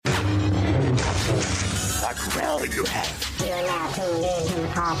all you have. You are now tuned in to the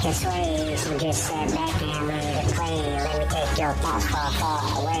podcast Sway, so just sit back and ready to play. Let me take your thoughts far,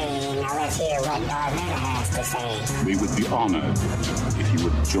 far away. Now let's hear what Darth Vader has to say. We would be honored if you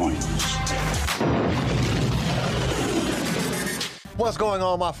would join us. What's going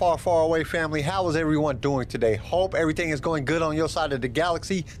on, my far, far away family? How is everyone doing today? Hope everything is going good on your side of the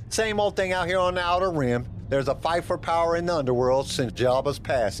galaxy. Same old thing out here on the Outer Rim. There's a fight for power in the underworld since Jabba's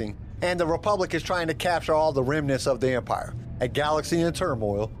passing, and the Republic is trying to capture all the remnants of the Empire. A galaxy in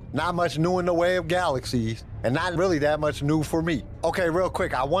turmoil. Not much new in the way of galaxies, and not really that much new for me. Okay, real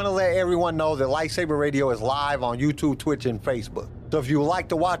quick, I want to let everyone know that Lightsaber Radio is live on YouTube, Twitch, and Facebook. So if you would like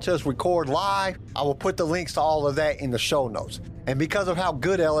to watch us record live, I will put the links to all of that in the show notes. And because of how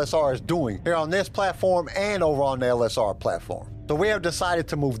good LSR is doing here on this platform and over on the LSR platform, so we have decided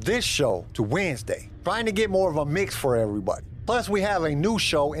to move this show to Wednesday, trying to get more of a mix for everybody. Plus, we have a new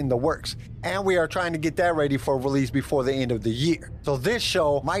show in the works, and we are trying to get that ready for release before the end of the year. So this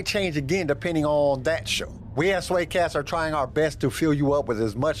show might change again depending on that show. We at Swaycast are trying our best to fill you up with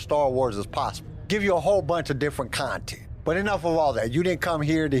as much Star Wars as possible. Give you a whole bunch of different content. But enough of all that. You didn't come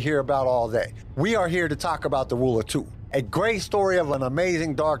here to hear about all that. We are here to talk about The Rule of Two, a great story of an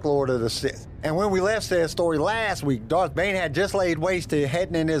amazing Dark Lord of the Sith. And when we left that story last week, Darth Bane had just laid waste to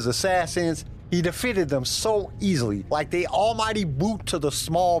Hetton and his assassins. He defeated them so easily, like the almighty boot to the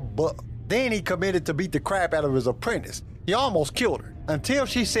small buck. Then he committed to beat the crap out of his apprentice. He almost killed her, until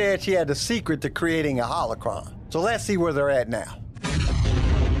she said she had the secret to creating a holocron. So let's see where they're at now.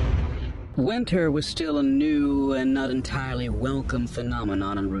 Winter was still a new and not entirely welcome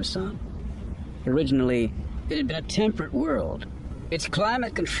phenomenon on Ruusan. Originally, it had been a temperate world, its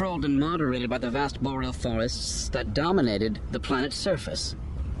climate controlled and moderated by the vast boreal forests that dominated the planet's surface.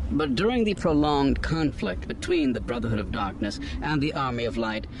 But during the prolonged conflict between the Brotherhood of Darkness and the Army of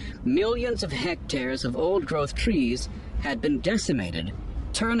Light, millions of hectares of old-growth trees had been decimated,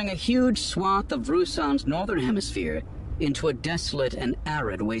 turning a huge swath of Ruusan's northern hemisphere into a desolate and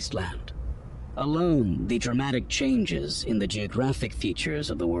arid wasteland. Alone, the dramatic changes in the geographic features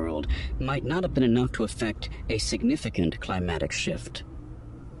of the world might not have been enough to affect a significant climatic shift.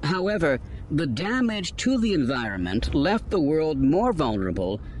 However, the damage to the environment left the world more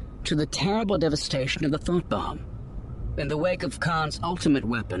vulnerable to the terrible devastation of the Thought Bomb. In the wake of Khan's ultimate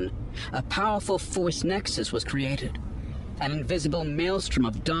weapon, a powerful force nexus was created, an invisible maelstrom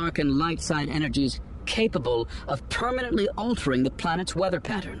of dark and light side energies capable of permanently altering the planet's weather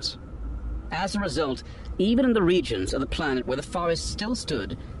patterns. As a result, even in the regions of the planet where the forest still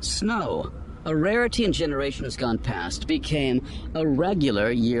stood, snow, a rarity in generations gone past, became a regular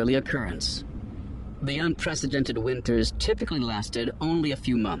yearly occurrence. The unprecedented winters typically lasted only a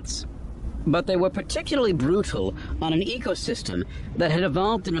few months, but they were particularly brutal on an ecosystem that had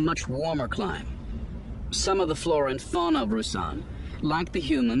evolved in a much warmer clime. Some of the flora and fauna of Ruusan, like the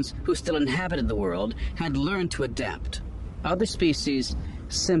humans who still inhabited the world, had learned to adapt. Other species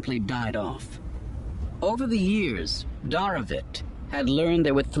simply died off. Over the years, Daravit had learned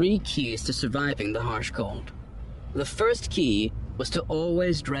there were 3 keys to surviving the harsh cold. The first key was to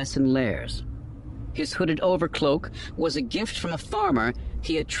always dress in layers. His hooded overcloak was a gift from a farmer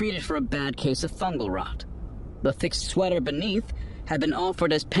he had treated for a bad case of fungal rot. The thick sweater beneath had been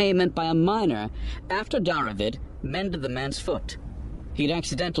offered as payment by a miner after Daravit mended the man's foot. He'd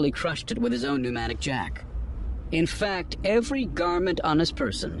accidentally crushed it with his own pneumatic jack. In fact, every garment on his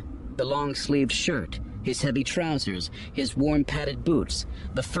person, the long-sleeved shirt, his heavy trousers, his warm padded boots,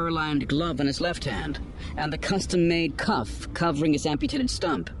 the fur-lined glove on his left hand, and the custom-made cuff covering his amputated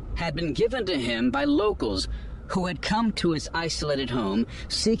stump, had been given to him by locals who had come to his isolated home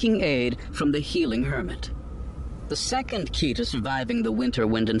seeking aid from the healing hermit. The second key to surviving the winter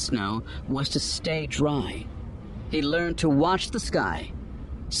wind and snow was to stay dry. He learned to watch the sky,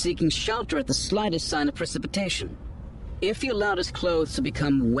 seeking shelter at the slightest sign of precipitation. If he allowed his clothes to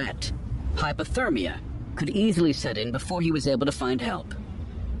become wet, hypothermia could easily set in before he was able to find help.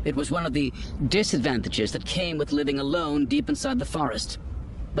 It was one of the disadvantages that came with living alone deep inside the forest.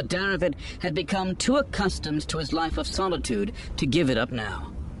 But Daravit had become too accustomed to his life of solitude to give it up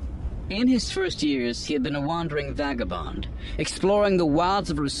now. In his first years, he had been a wandering vagabond, exploring the wilds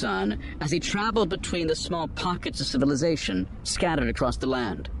of Ruusan as he traveled between the small pockets of civilization scattered across the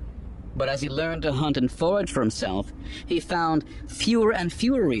land. But as he learned to hunt and forage for himself, he found fewer and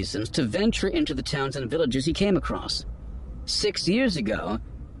fewer reasons to venture into the towns and villages he came across. 6 years ago,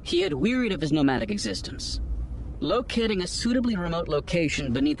 he had wearied of his nomadic existence. Locating a suitably remote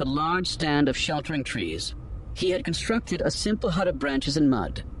location beneath a large stand of sheltering trees, he had constructed a simple hut of branches and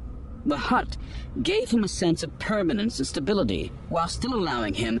mud. The hut gave him a sense of permanence and stability, while still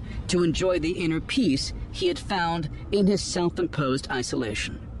allowing him to enjoy the inner peace he had found in his self-imposed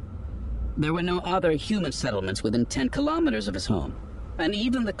isolation. There were no other human settlements within 10 kilometers of his home, and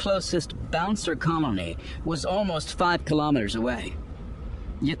even the closest bouncer colony was almost 5 kilometers away.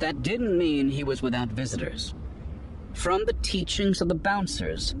 Yet that didn't mean he was without visitors. From the teachings of the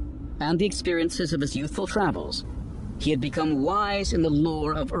bouncers and the experiences of his youthful travels, he had become wise in the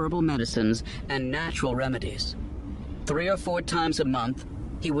lore of herbal medicines and natural remedies. 3 or 4 times a month,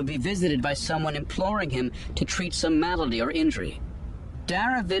 he would be visited by someone imploring him to treat some malady or injury.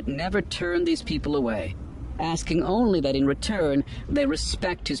 Daravit never turned these people away, asking only that in return they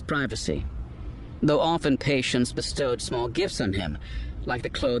respect his privacy. Though often patients bestowed small gifts on him, like the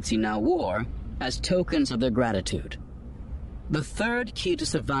clothes he now wore, as tokens of their gratitude. The third key to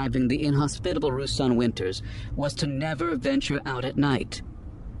surviving the inhospitable Ruusan winters was to never venture out at night.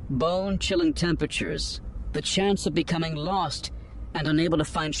 Bone-chilling temperatures, the chance of becoming lost and unable to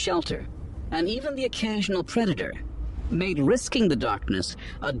find shelter, and even the occasional predator, made risking the darkness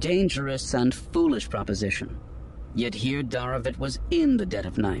a dangerous and foolish proposition. Yet here Daravit was in the dead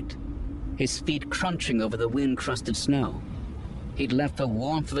of night, his feet crunching over the wind-crusted snow. He'd left the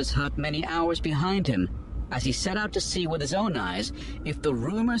warmth of his hut many hours behind him as he set out to see with his own eyes if the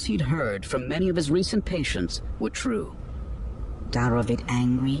rumors he'd heard from many of his recent patients were true. Daravit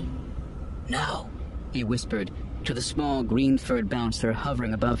angry? No, he whispered to the small green-furred bouncer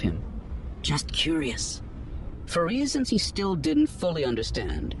hovering above him. Just curious. For reasons he still didn't fully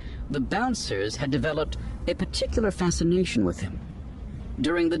understand, the bouncers had developed a particular fascination with him.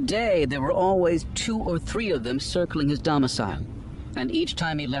 During the day, there were always 2 or 3 of them circling his domicile, and each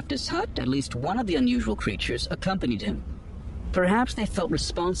time he left his hut, at least one of the unusual creatures accompanied him. Perhaps they felt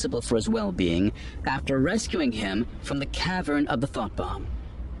responsible for his well-being after rescuing him from the cavern of the thought bomb.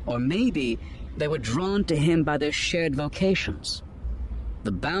 Or maybe they were drawn to him by their shared vocations.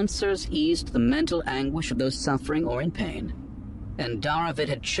 The bouncers eased the mental anguish of those suffering or in pain, and Daravit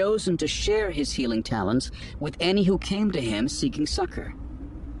had chosen to share his healing talents with any who came to him seeking succor.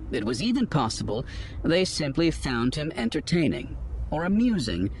 It was even possible they simply found him entertaining or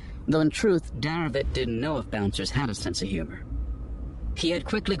amusing, though in truth Daravit didn't know if bouncers had a sense of humor. He had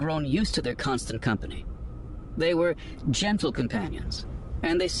quickly grown used to their constant company. They were gentle companions,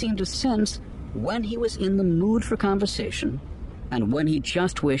 and they seemed to sense when he was in the mood for conversation and when he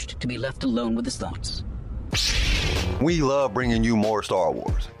just wished to be left alone with his thoughts. We love bringing you more Star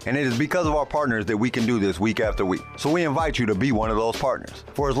Wars, and it is because of our partners that we can do this week after week. So we invite you to be one of those partners.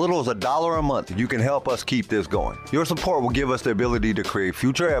 For as little as $1 a month, you can help us keep this going. Your support will give us the ability to create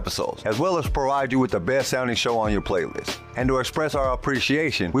future episodes, as well as provide you with the best sounding show on your playlist. And to express our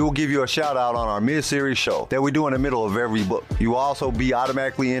appreciation, we will give you a shout out on our mid-series show that we do in the middle of every book. You will also be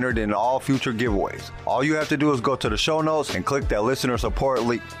automatically entered in all future giveaways. All you have to do is go to the show notes and click that listener support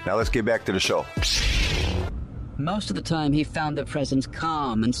link. Now let's get back to the show. Most of the time he found their presence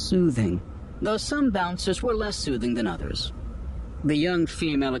calm and soothing, though some bouncers were less soothing than others. The young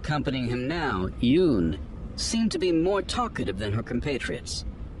female accompanying him now, Yoon, seemed to be more talkative than her compatriots.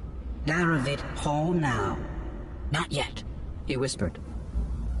 Daravit whole now? Not yet, he whispered.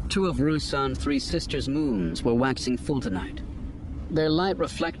 2 of Ruusan's 3 sisters' moons were waxing full tonight, their light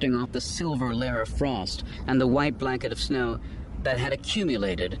reflecting off the silver layer of frost and the white blanket of snow that had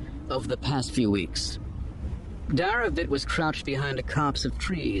accumulated over the past few weeks. Daravit was crouched behind a copse of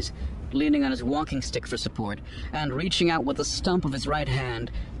trees, leaning on his walking stick for support, and reaching out with the stump of his right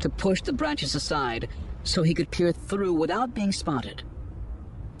hand to push the branches aside so he could peer through without being spotted.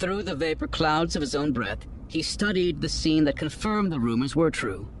 Through the vapor clouds of his own breath, he studied the scene that confirmed the rumors were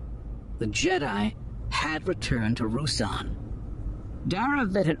true. The Jedi had returned to Ruusan.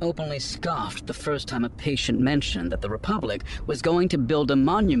 Daravit had openly scoffed the first time a patient mentioned that the Republic was going to build a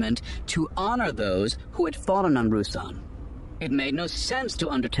monument to honor those who had fallen on Ruusan. It made no sense to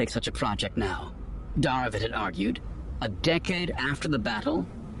undertake such a project now, Daravit had argued, a decade after the battle.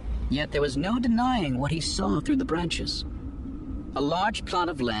 Yet there was no denying what he saw through the branches. A large plot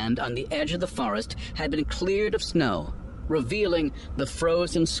of land on the edge of the forest had been cleared of snow, revealing the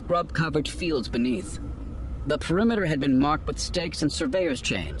frozen, scrub-covered fields beneath. The perimeter had been marked with stakes and surveyor's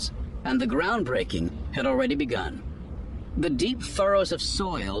chains, and the groundbreaking had already begun. The deep furrows of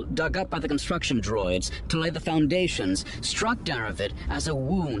soil dug up by the construction droids to lay the foundations struck Daravit as a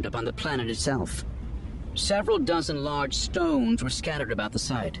wound upon the planet itself. Several dozen large stones were scattered about the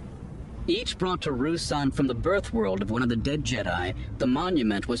site. Each brought to Ruusan from the birth world of one of the dead Jedi the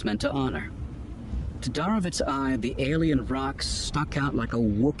monument was meant to honor. To Daravit's eye, the alien rocks stuck out like a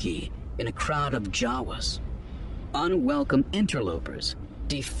Wookiee in a crowd of Jawas. Unwelcome interlopers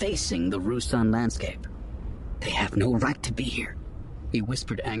defacing the Ruusan landscape. They have no right to be here, he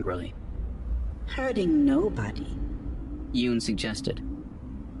whispered angrily. Hurting nobody, Yoon suggested.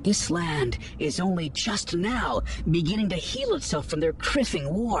 This land is only just now beginning to heal itself from their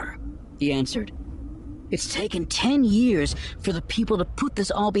crippling war, he answered. It's taken 10 years for the people to put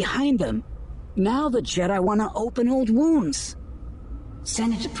this all behind them. Now the Jedi want to open old wounds.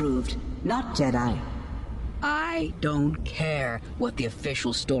 Senate approved, not Jedi. I don't care what the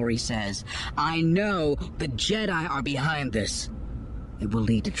official story says. I know the Jedi are behind this. It will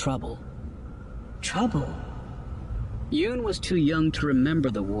lead to trouble. Trouble? Yoon was too young to remember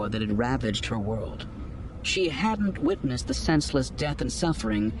the war that had ravaged her world. She hadn't witnessed the senseless death and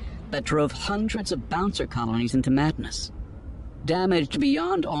suffering that drove hundreds of bouncer colonies into madness. Damaged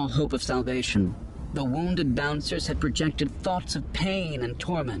beyond all hope of salvation, the wounded bouncers had projected thoughts of pain and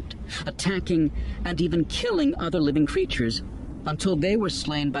torment, attacking and even killing other living creatures until they were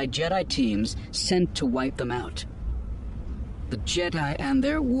slain by Jedi teams sent to wipe them out. The Jedi and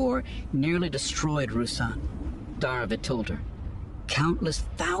their war nearly destroyed Ruusan, Daravid told her. Countless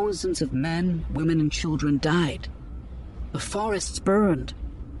thousands of men, women, and children died. The forests burned,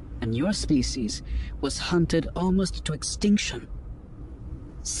 and your species was hunted almost to extinction.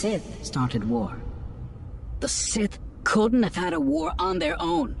 Sith started war. The Sith couldn't have had a war on their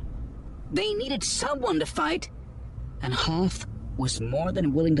own. They needed someone to fight, and Hoth was more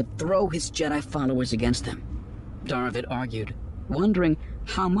than willing to throw his Jedi followers against them, Daravid argued, wondering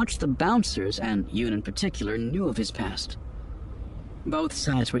how much the bouncers, and Yoon in particular, knew of his past. Both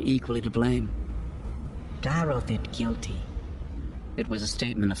sides were equally to blame. Daravid guilty. It was a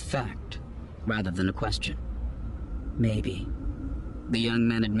statement of fact, rather than a question. Maybe, the young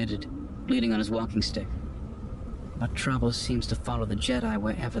man admitted, leaning on his walking stick. But trouble seems to follow the Jedi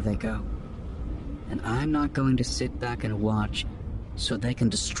wherever they go. And I'm not going to sit back and watch so they can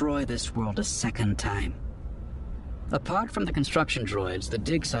destroy this world a second time. Apart from the construction droids, the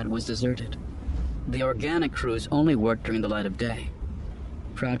dig site was deserted. The organic crews only worked during the light of day.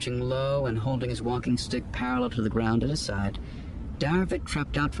 Crouching low and holding his walking stick parallel to the ground at his side, Daravid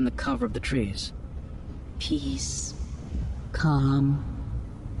crept out from the cover of the trees. Peace. Calm.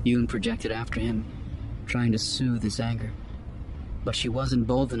 Yoon projected after him, trying to soothe his anger. But she wasn't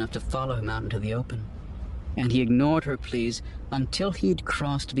bold enough to follow him out into the open, and he ignored her pleas until he'd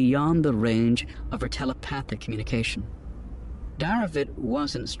crossed beyond the range of her telepathic communication. Daravid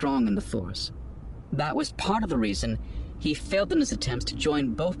wasn't strong in the Force. That was part of the reason he failed in his attempts to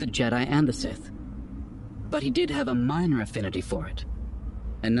join both the Jedi and the Sith. But he did have a minor affinity for it,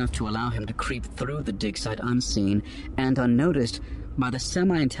 enough to allow him to creep through the dig site unseen and unnoticed by the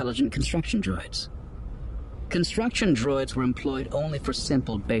semi-intelligent construction droids. Construction droids were employed only for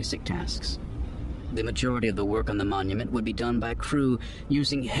simple, basic tasks. The majority of the work on the monument would be done by crew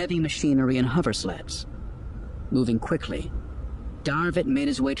using heavy machinery and hover sleds. Moving quickly, Daravid made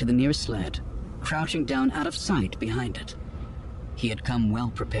his way to the nearest sled, crouching down out of sight behind it. He had come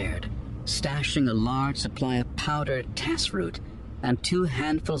well prepared, stashing a large supply of powdered tassroot and 2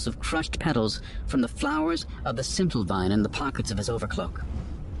 handfuls of crushed petals from the flowers of the simplevine in the pockets of his overcloak.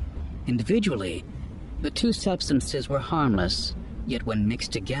 Individually, the 2 substances were harmless, yet when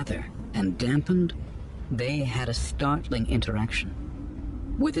mixed together and dampened, they had a startling interaction.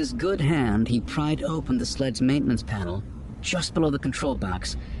 With his good hand, he pried open the sled's maintenance panel just below the control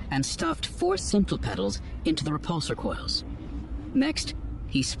box and stuffed 4 simple petals into the repulsor coils. Next,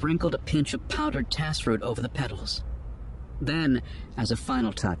 he sprinkled a pinch of powdered tassroot over the petals. Then, as a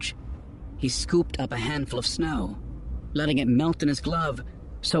final touch, he scooped up a handful of snow, letting it melt in his glove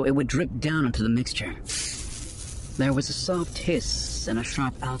so it would drip down into the mixture. There was a soft hiss and a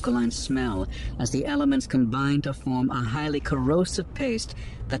sharp alkaline smell as the elements combined to form a highly corrosive paste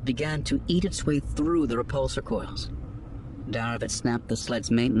that began to eat its way through the repulsor coils. Daravid snapped the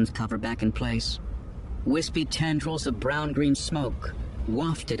sled's maintenance cover back in place. Wispy tendrils of brown-green smoke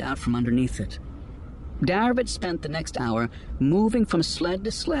wafted out from underneath it. Daravid spent the next hour moving from sled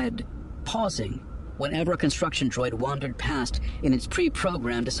to sled, pausing whenever a construction droid wandered past in its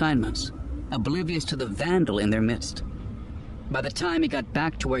pre-programmed assignments, oblivious to the vandal in their midst. By the time he got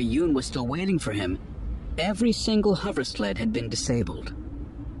back to where Yoon was still waiting for him, every single hover sled had been disabled.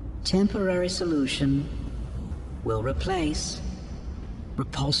 Temporary solution. Will replace.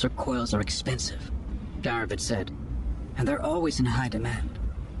 Repulsor coils are expensive, Daravid said, and they're always in high demand.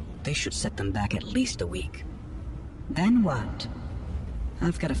 They should set them back at least a week. Then what?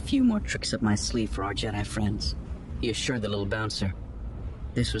 I've got a few more tricks up my sleeve for our Jedi friends, he assured the little bouncer.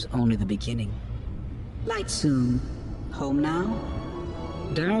 This was only the beginning. Light soon. Home now?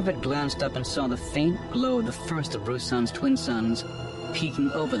 Daravid glanced up and saw the faint glow of the first of Ruusan's twin suns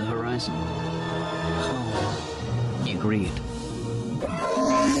peeking over the horizon. Home, he agreed.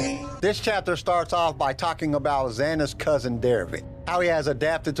 This chapter starts off by talking about Xana's cousin Derevit, how he has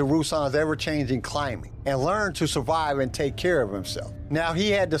adapted to Ruusan's ever-changing climate and learned to survive and take care of himself. Now, he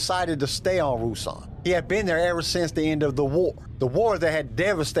had decided to stay on Ruusan. He had been there ever since the end of the war that had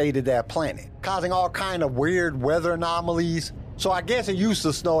devastated that planet, causing all kind of weird weather anomalies. So I guess it used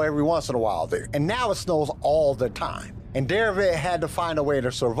to snow every once in a while there, and now it snows all the time. And Derevit had to find a way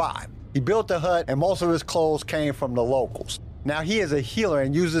to survive. He built a hut, and most of his clothes came from the locals. Now, he is a healer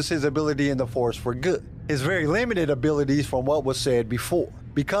and uses his ability in the Force for good. His very limited abilities from what was said before.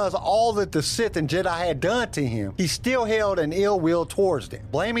 Because all that the Sith and Jedi had done to him, he still held an ill will towards them,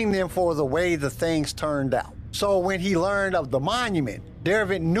 blaming them for the way the things turned out. So when he learned of the monument,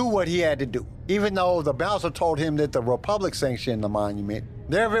 Derevit knew what he had to do. Even though the bouncer told him that the Republic sanctioned the monument,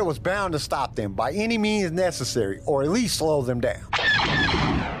 Derevit was bound to stop them by any means necessary, or at least slow them down.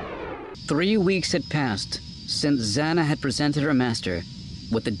 3 weeks had passed since Xana had presented her master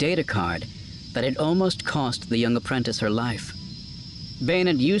with the data card that had almost cost the young apprentice her life. Bane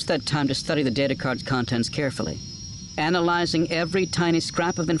had used that time to study the data card's contents carefully, analyzing every tiny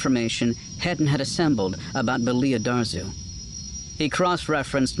scrap of information Hedin had assembled about Belia Darzu. He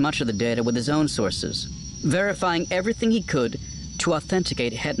cross-referenced much of the data with his own sources, verifying everything he could to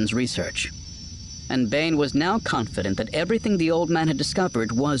authenticate Hedin's research. And Bane was now confident that everything the old man had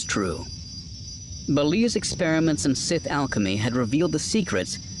discovered was true. Belia's experiments in Sith alchemy had revealed the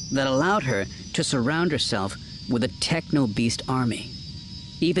secrets that allowed her to surround herself with a techno-beast army.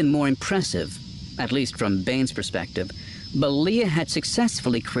 Even more impressive, at least from Bane's perspective, Belia had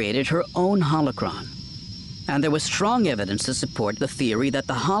successfully created her own holocron. And there was strong evidence to support the theory that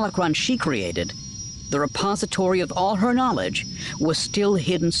the holocron she created, the repository of all her knowledge, was still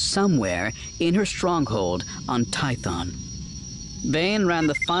hidden somewhere in her stronghold on Tython. Bane ran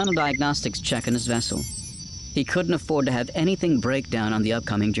the final diagnostics check in his vessel. He couldn't afford to have anything break down on the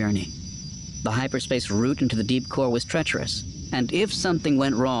upcoming journey. The hyperspace route into the deep core was treacherous, and if something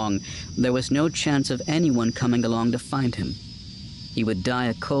went wrong, there was no chance of anyone coming along to find him. He would die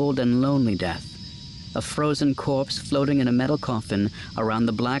a cold and lonely death, a frozen corpse floating in a metal coffin around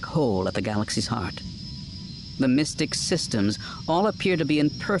the black hole at the galaxy's heart. The Mystic systems all appear to be in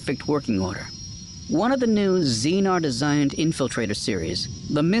perfect working order. One of the new Xenar-designed infiltrator series,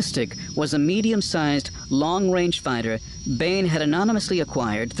 the Mystic, was a medium-sized, long-range fighter Bane had anonymously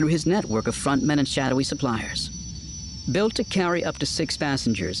acquired through his network of frontmen and shadowy suppliers. Built to carry up to 6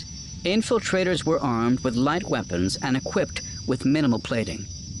 passengers, infiltrators were armed with light weapons and equipped with minimal plating,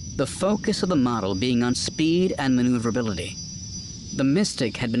 the focus of the model being on speed and maneuverability. The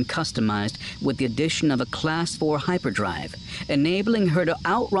Mystic had been customized with the addition of a Class 4 hyperdrive, enabling her to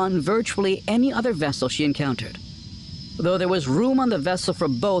outrun virtually any other vessel she encountered. Though there was room on the vessel for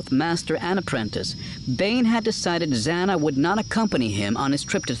both master and apprentice, Bane had decided Xana would not accompany him on his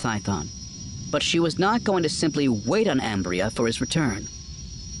trip to Tython. But she was not going to simply wait on Ambria for his return.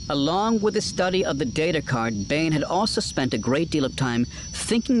 Along with the study of the data card, Bane had also spent a great deal of time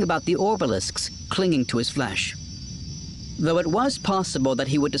thinking about the Obelisks clinging to his flesh. Though it was possible that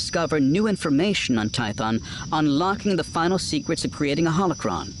he would discover new information on Tython, unlocking the final secrets of creating a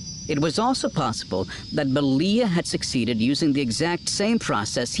holocron, it was also possible that Belia had succeeded using the exact same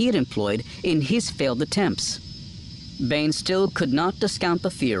process he had employed in his failed attempts. Bane still could not discount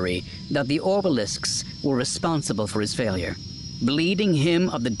the theory that the Obelisks were responsible for his failure, bleeding him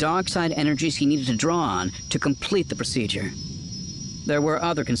of the dark side energies he needed to draw on to complete the procedure. There were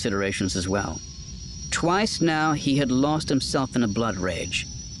other considerations as well. Twice now he had lost himself in a blood rage,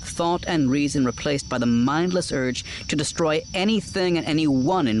 thought and reason replaced by the mindless urge to destroy anything and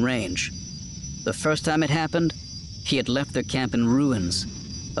anyone in range. The first time it happened, he had left their camp in ruins,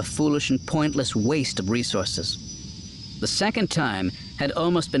 a foolish and pointless waste of resources. The second time had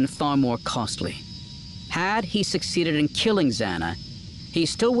almost been far more costly. Had he succeeded in killing Xana, he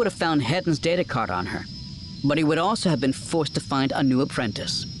still would have found Hedin's data card on her, but he would also have been forced to find a new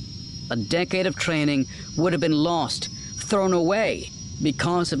apprentice. A decade of training would have been lost, thrown away,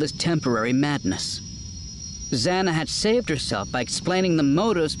 because of his temporary madness. Xana had saved herself by explaining the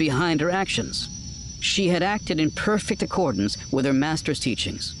motives behind her actions. She had acted in perfect accordance with her master's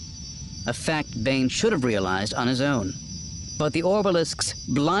teachings, a fact Bane should have realized on his own. But the Obelisks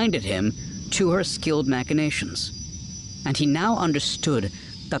blinded him to her skilled machinations, and he now understood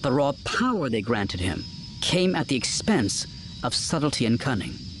that the raw power they granted him came at the expense of subtlety and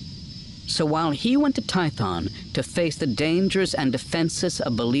cunning. So while he went to Tython to face the dangers and defenses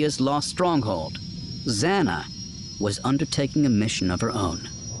of Belia's lost stronghold, Xana was undertaking a mission of her own.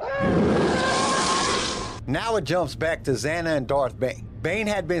 Now it jumps back to Xana and Darth Bane. Bane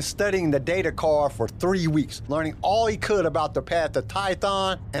had been studying the data card for 3 weeks, learning all he could about the path to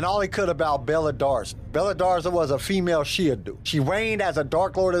Tython and all he could about Bella Darza. Bella Darza was a female Sheadu. She reigned as a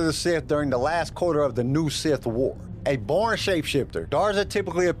Dark Lord of the Sith during the last quarter of the New Sith War. A born shapeshifter, Darza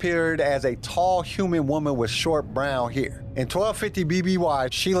typically appeared as a tall human woman with short brown hair. In 1250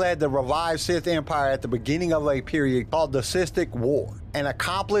 BBY, she led the revived Sith Empire at the beginning of a period called the Sithic War. An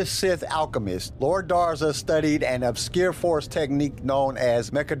accomplished Sith alchemist, Lord Darza studied an obscure force technique known as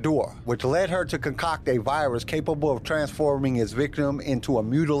Mechadura, which led her to concoct a virus capable of transforming its victim into a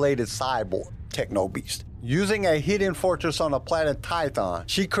mutilated cyborg, Techno Beast. Using a hidden fortress on the planet Tython,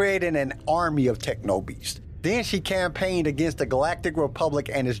 she created an army of Techno Beasts. Then she campaigned against the Galactic Republic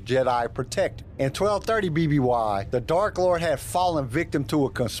and its Jedi protector. In 1230 BBY, the Dark Lord had fallen victim to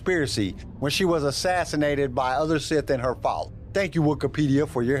a conspiracy when she was assassinated by other Sith and her followers. Thank you, Wikipedia,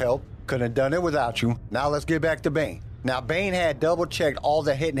 for your help. Couldn't have done it without you. Now let's get back to Bane. Now, Bane had double-checked all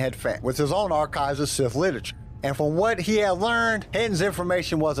that Hidden had found with his own archives of Sith literature. And from what he had learned, Hidden's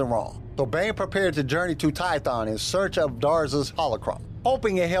information wasn't wrong. So Bane prepared to journey to Tython in search of Darza's holocron,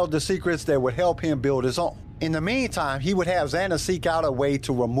 hoping it held the secrets that would help him build his own. In the meantime, he would have Xana seek out a way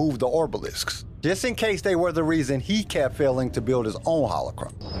to remove the Obelisks, just in case they were the reason he kept failing to build his own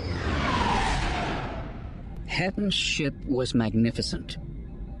holocron. Hidden's ship was magnificent.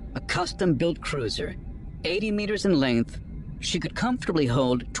 A custom-built cruiser, 80 meters in length, she could comfortably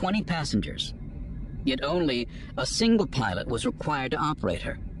hold 20 passengers. Yet only a single pilot was required to operate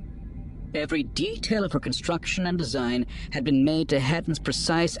her. Every detail of her construction and design had been made to Hidden's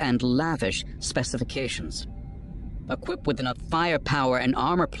precise and lavish specifications. Equipped with enough firepower and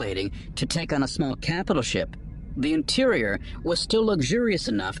armor plating to take on a small capital ship, the interior was still luxurious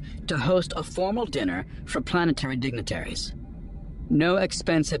enough to host a formal dinner for planetary dignitaries. No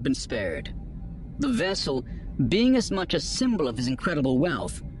expense had been spared, the vessel being as much a symbol of his incredible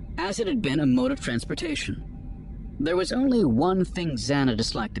wealth as it had been a mode of transportation. There was only one thing Xana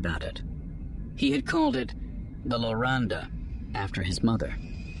disliked about it. He had called it the Loranda, after his mother.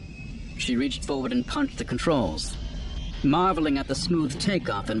 She reached forward and punched the controls, marveling at the smooth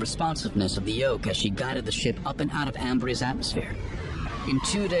takeoff and responsiveness of the yoke as she guided the ship up and out of Ambria's atmosphere. In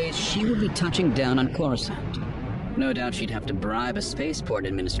 2 days, she would be touching down on Coruscant. No doubt she'd have to bribe a spaceport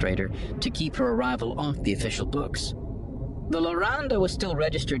administrator to keep her arrival off the official books. The Loranda was still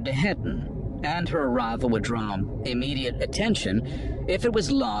registered to Hidden, and her arrival would draw immediate attention if it was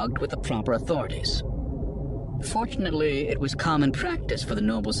logged with the proper authorities. Fortunately, it was common practice for the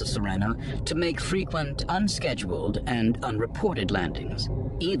nobles of Serena to make frequent, unscheduled, and unreported landings,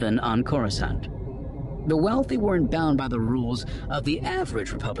 even on Coruscant. The wealthy weren't bound by the rules of the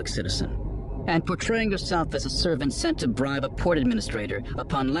average Republic citizen, and portraying yourself as a servant sent to bribe a port administrator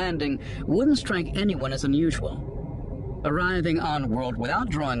upon landing wouldn't strike anyone as unusual. Arriving on world without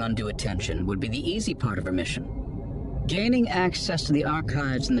drawing undue attention would be the easy part of her mission. Gaining access to the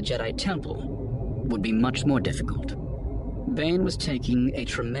archives in the Jedi Temple would be much more difficult. Bane was taking a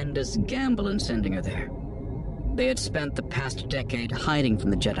tremendous gamble in sending her there. They had spent the past decade hiding from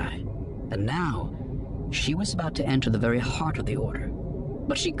the Jedi, and now she was about to enter the very heart of the Order.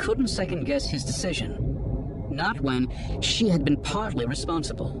 But she couldn't second-guess his decision, not when she had been partly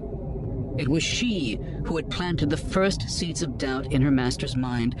responsible. It was she who had planted the first seeds of doubt in her master's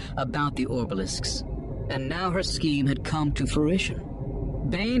mind about the Obelisks, and now her scheme had come to fruition.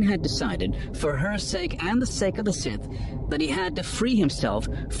 Bane had decided, for her sake and the sake of the Sith, that he had to free himself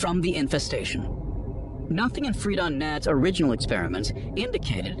from the infestation. Nothing in Freedon Nad's original experiments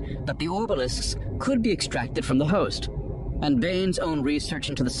indicated that the Obelisks could be extracted from the host, and Bane's own research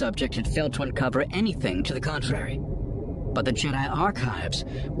into the subject had failed to uncover anything to the contrary. But the Jedi Archives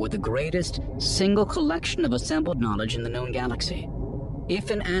were the greatest single collection of assembled knowledge in the known galaxy. If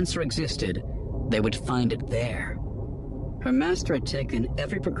an answer existed, they would find it there. Her master had taken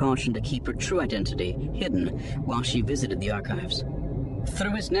every precaution to keep her true identity hidden while she visited the archives.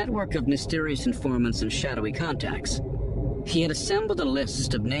 Through his network of mysterious informants and shadowy contacts, he had assembled a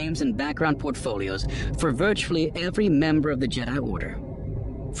list of names and background portfolios for virtually every member of the Jedi Order.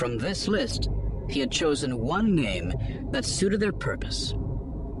 From this list, he had chosen one name that suited their purpose: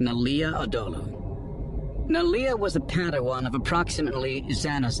 Nalia Adolu. Nalia was a Padawan of approximately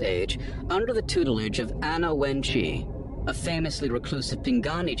Xana's age, under the tutelage of Anna Wen-Chi, a famously reclusive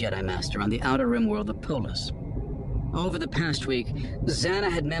Pingani Jedi Master on the outer rim world of Polis. Over the past week, Xana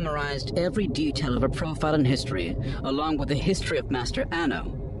had memorized every detail of her profile and history, along with the history of Master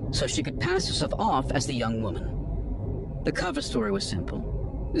Anno, so she could pass herself off as the young woman. The cover story was simple.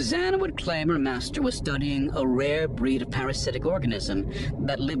 Xana would claim her master was studying a rare breed of parasitic organism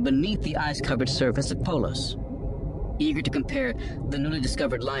that lived beneath the ice-covered surface of Polos. eager to compare the newly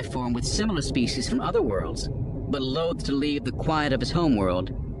discovered life form with similar species from other worlds. But loath to leave the quiet of his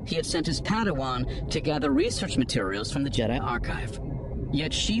homeworld, he had sent his Padawan to gather research materials from the Jedi Archive.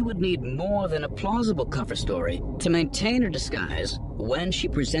 Yet she would need more than a plausible cover story to maintain her disguise when she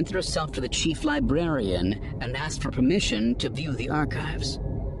presented herself to the chief librarian and asked for permission to view the archives.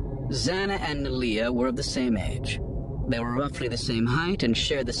 Zannah and Nalia were of the same age. They were roughly the same height and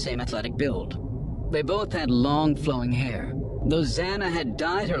shared the same athletic build. They both had long flowing hair, though Zannah had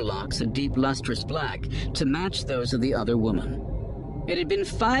dyed her locks a deep lustrous black to match those of the other woman. It had been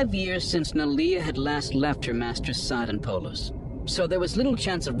 5 years since Nalia had last left her master's side in Polis, so there was little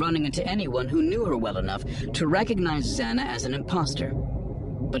chance of running into anyone who knew her well enough to recognize Zannah as an imposter.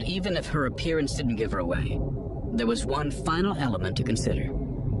 But even if her appearance didn't give her away, there was one final element to consider.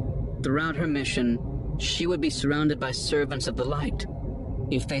 Throughout her mission, she would be surrounded by servants of the light.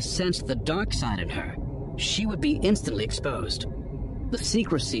 If they sensed the dark side in her, she would be instantly exposed. The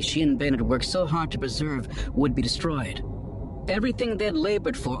secrecy she and Bane had worked so hard to preserve would be destroyed. Everything they had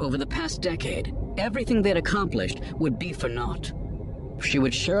labored for over the past decade, everything they had accomplished, would be for naught. She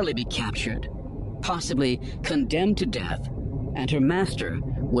would surely be captured, possibly condemned to death, and her master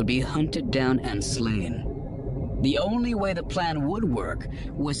would be hunted down and slain. The only way the plan would work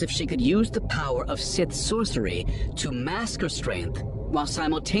was if she could use the power of Sith sorcery to mask her strength while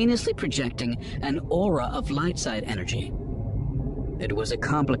simultaneously projecting an aura of light side energy. It was a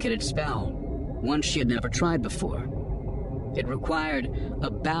complicated spell, one she had never tried before. It required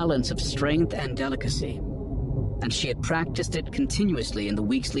a balance of strength and delicacy, and she had practiced it continuously in the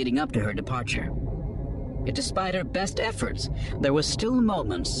weeks leading up to her departure. Yet despite her best efforts, there were still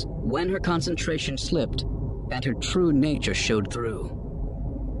moments when her concentration slipped and her true nature showed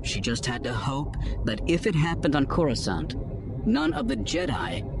through. She just had to hope that if it happened on Coruscant, none of the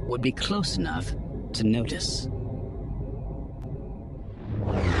Jedi would be close enough to notice.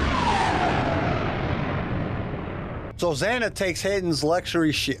 So Zannah takes Hayden's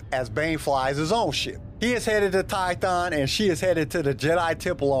luxury ship as Bane flies his own ship. He is headed to Tython and she is headed to the Jedi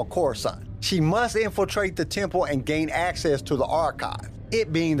Temple on Coruscant. She must infiltrate the temple and gain access to the archive,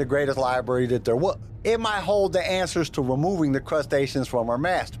 it being the greatest library that there was. It might hold the answers to removing the crustaceans from her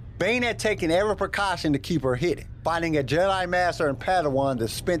master. Bane had taken every precaution to keep her hidden, finding a Jedi Master and Padawan that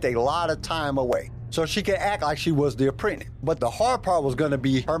spent a lot of time away, so she could act like she was the apprentice. But the hard part was going to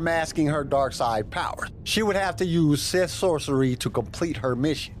be her masking her dark side powers. She would have to use Sith sorcery to complete her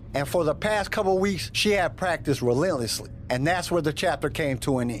mission. And for the past couple weeks, she had practiced relentlessly, and that's where the chapter came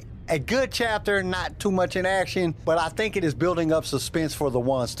to an end. A good chapter, not too much in action, but I think it is building up suspense for the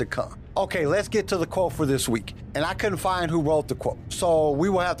ones to come. Okay, let's get to the quote for this week. And I couldn't find who wrote the quote, so we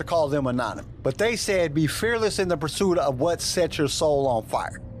will have to call them anonymous. But they said, "Be fearless in the pursuit of what sets your soul on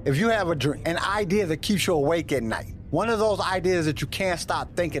fire." If you have a dream, an idea that keeps you awake at night, one of those ideas that you can't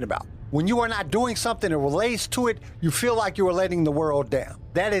stop thinking about, when you are not doing something that relates to it, you feel like you are letting the world down.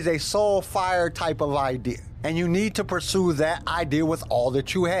 That is a soul fire type of idea, and you need to pursue that idea with all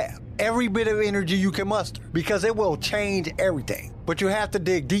that you have. Every bit of energy you can muster, because it will change everything. But you have to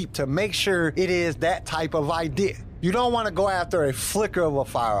dig deep to make sure it is that type of idea. You don't want to go after a flicker of a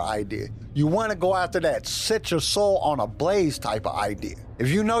fire idea. You want to go after that set your soul on a blaze type of idea. If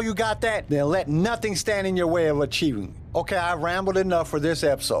you know you got that, then let nothing stand in your way of achieving it. Okay, I've rambled enough for this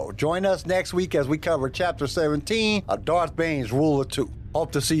episode. Join us next week as we cover Chapter 17 of Darth Bane's Rule of Two.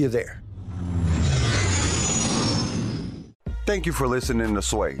 Hope to see you there. Thank you for listening to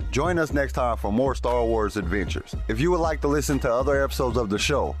Sway. Join us next time for more Star Wars adventures. If you would like to listen to other episodes of the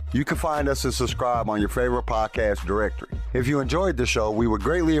show, you can find us and subscribe on your favorite podcast directory. If you enjoyed the show, we would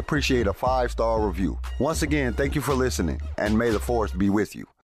greatly appreciate a 5-star review. Once again, thank you for listening, and may the Force be with you.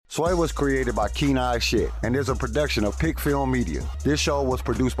 Sway was created by Keen Eye Shit and is a production of Pick Film Media. This show was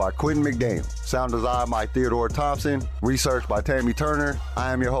produced by Quentin McDaniel. Sound design by Theodore Thompson. Research by Tammy Turner.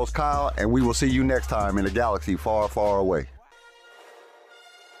 I am your host, Kyle, and we will see you next time in a galaxy far, far away.